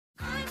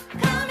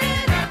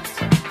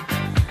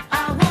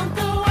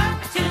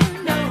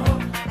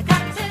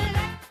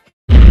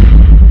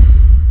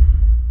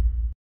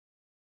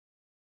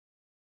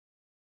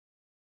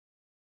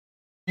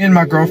Me and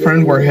my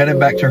girlfriend were headed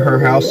back to her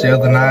house the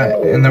other night,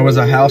 and there was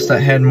a house that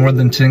had more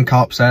than 10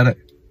 cops at it.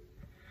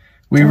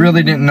 We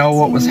really didn't know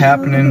what was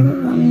happening,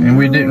 and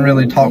we didn't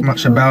really talk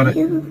much about it.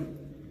 And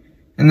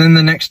then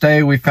the next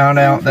day we found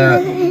out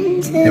that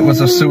it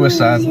was a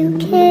suicide.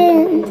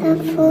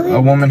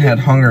 A woman had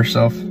hung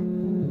herself.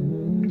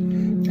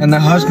 And the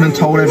husband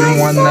told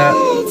everyone that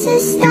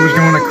he was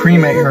going to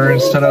cremate her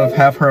instead of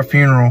have her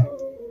funeral,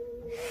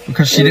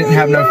 because she didn't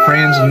have no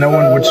friends and no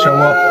one would show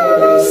up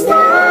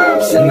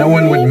and no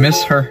one would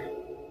miss her.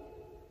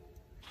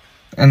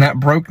 And that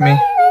broke me.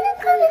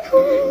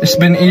 It's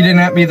been eating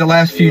at me the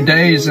last few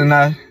days, and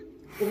I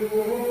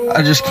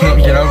just can't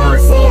get over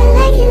it.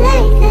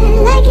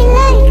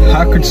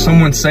 How could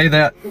someone say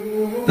that?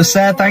 The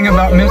sad thing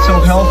about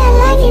mental health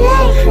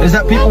is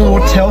that people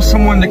will tell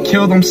someone to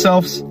kill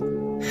themselves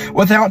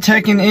without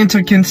taking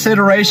into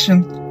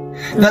consideration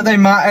that they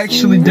might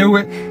actually do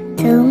it.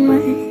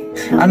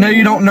 I know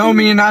you don't know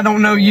me and I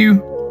don't know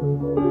you,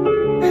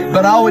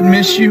 but I would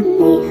miss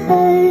you.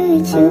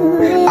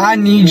 I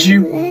need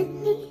you.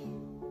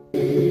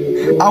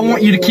 I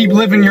want you to keep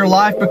living your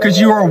life because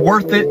you are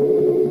worth it.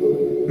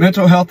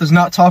 Mental health is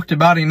not talked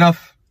about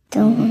enough.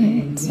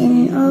 Don't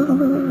you know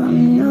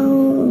I'm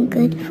no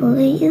good for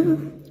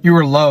you? You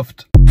are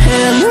loved.